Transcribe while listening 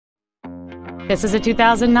This is a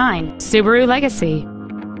 2009 Subaru Legacy.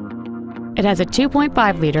 It has a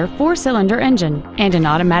 2.5-liter four-cylinder engine and an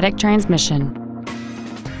automatic transmission.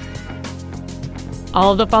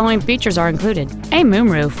 All of the following features are included: a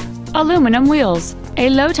moonroof, aluminum wheels, a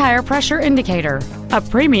low tire pressure indicator, a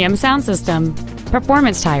premium sound system,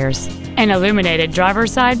 performance tires, an illuminated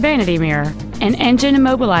driver's side vanity mirror, an engine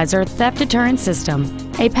immobilizer theft deterrent system,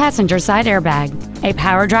 a passenger side airbag, a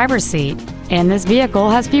power driver's seat, and this vehicle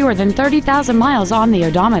has fewer than 30,000 miles on the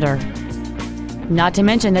odometer. Not to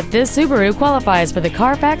mention that this Subaru qualifies for the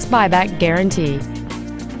Carfax buyback guarantee.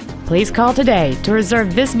 Please call today to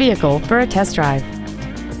reserve this vehicle for a test drive.